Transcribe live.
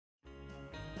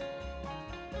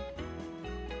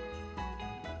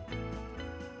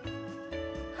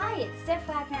Hi, it's Steph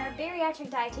Wagner, bariatric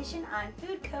dietitian on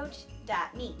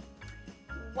foodcoach.me.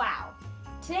 Wow,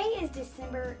 today is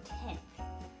December 10th.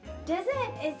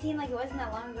 Doesn't it seem like it wasn't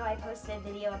that long ago I posted a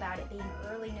video about it being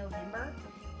early November?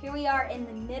 Here we are in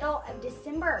the middle of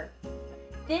December.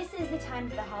 This is the time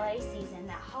of the holiday season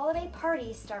that holiday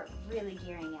parties start really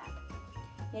gearing up.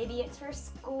 Maybe it's for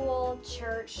school,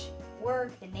 church,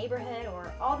 work, the neighborhood,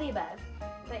 or all the above,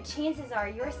 but chances are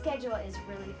your schedule is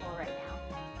really full right now.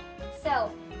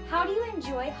 So, how do you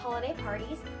enjoy holiday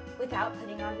parties without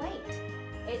putting on weight?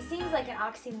 It seems like an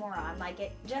oxymoron, like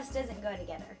it just doesn't go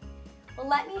together. Well,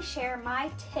 let me share my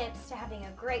tips to having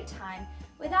a great time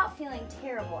without feeling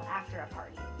terrible after a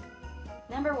party.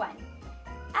 Number 1,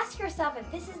 ask yourself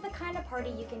if this is the kind of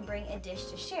party you can bring a dish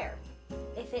to share.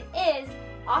 If it is,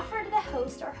 offer to the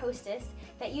host or hostess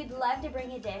that you'd love to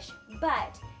bring a dish,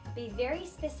 but be very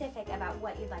specific about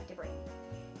what you'd like to bring.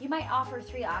 You might offer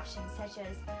 3 options such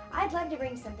as, I'd love to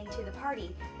bring something to the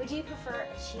party. Would you prefer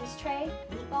a cheese tray,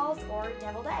 meatballs, or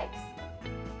deviled eggs?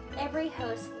 Every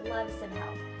host loves some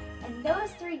help, and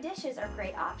those 3 dishes are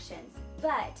great options,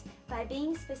 but by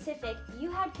being specific,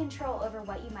 you had control over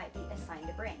what you might be assigned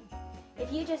to bring.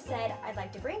 If you just said, I'd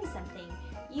like to bring something,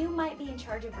 you might be in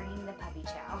charge of bringing the puppy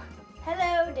chow.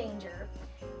 Hello, danger.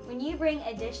 When you bring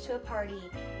a dish to a party,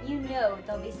 you know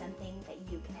there'll be something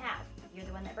that you can have. You're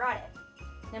the one that brought it.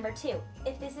 Number 2,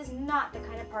 if this is not the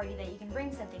kind of party that you can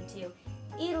bring something to,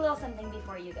 eat a little something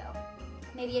before you go.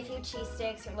 Maybe a few cheese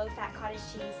sticks or low-fat cottage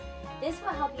cheese. This will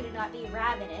help you to not be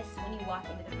ravenous when you walk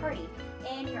into the party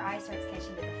and your eye starts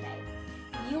catching the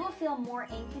buffet. You will feel more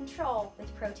in control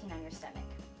with protein on your stomach.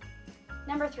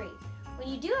 Number 3, when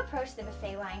you do approach the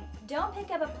buffet line, don't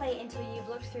pick up a plate until you've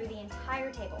looked through the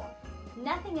entire table.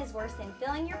 Nothing is worse than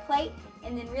filling your plate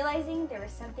and then realizing there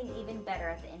is something even better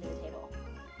at the end of the table.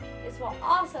 This will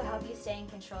also help you stay in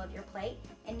control of your plate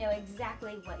and know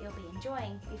exactly what you'll be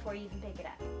enjoying before you even pick it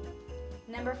up.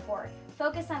 Number 4,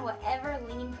 focus on whatever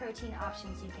lean protein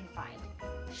options you can find.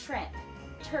 Shrimp,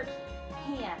 turkey,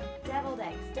 ham, deviled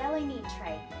eggs, deli meat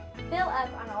tray. Fill up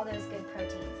on all those good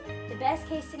proteins. The best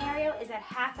case scenario is that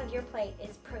half of your plate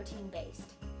is protein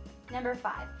based. Number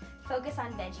 5, focus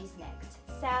on veggies next.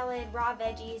 Salad, raw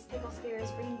veggies, pickle spears,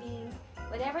 green beans,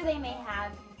 whatever they may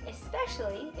have,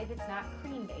 especially if it's not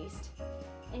cream-based.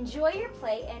 Enjoy your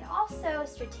plate and also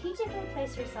strategically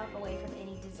place yourself away from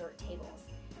any dessert tables.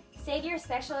 Save your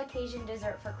special occasion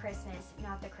dessert for Christmas,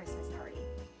 not the Christmas party.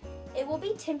 It will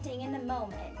be tempting in the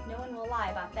moment, no one will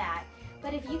lie about that,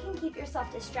 but if you can keep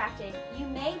yourself distracted, you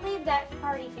may leave that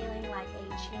party feeling like a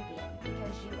champion,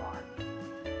 because you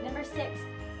are. Number 6,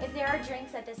 if there are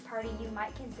drinks at this party, you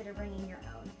might consider bringing your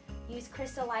own. Use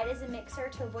Crystal Light as a mixer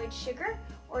to avoid sugar,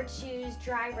 or choose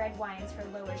dry red wines for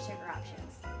lower sugar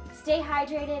options. Stay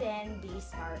hydrated and be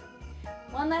smart.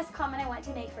 One last comment I want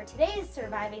to make for today's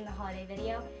Surviving the Holiday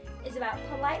video is about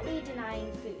politely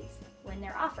denying foods when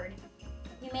they're offered.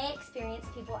 You may experience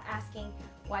people asking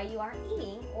why you aren't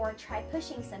eating or try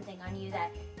pushing something on you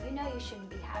that you know you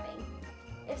shouldn't be having.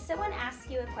 If someone asks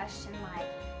you a question like,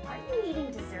 aren't you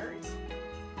eating dessert?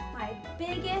 My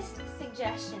biggest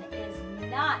suggestion is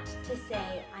not to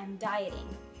say, I'm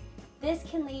dieting. This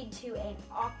can lead to an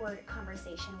awkward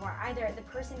conversation where either the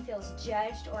person feels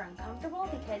judged or uncomfortable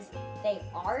because they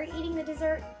are eating the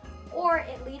dessert, or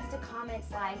it leads to comments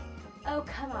like, oh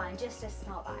come on, just a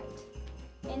small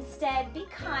bite. Instead, be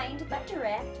kind but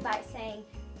direct by saying,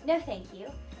 no thank you,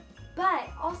 but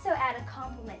also add a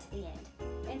compliment to the end.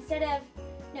 Instead of,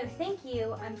 no thank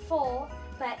you, I'm full,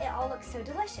 but it all looks so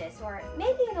delicious, or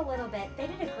maybe in a little bit, they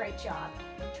did a great job.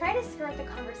 Try to skirt the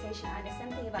conversation onto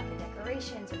something about the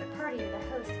decorations or the party or the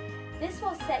host. This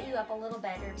will set you up a little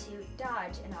better to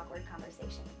dodge an awkward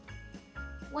conversation.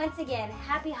 Once again,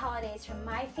 happy holidays from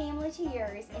my family to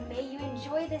yours, and may you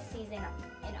enjoy this season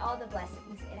and all the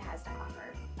blessings it has to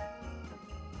offer.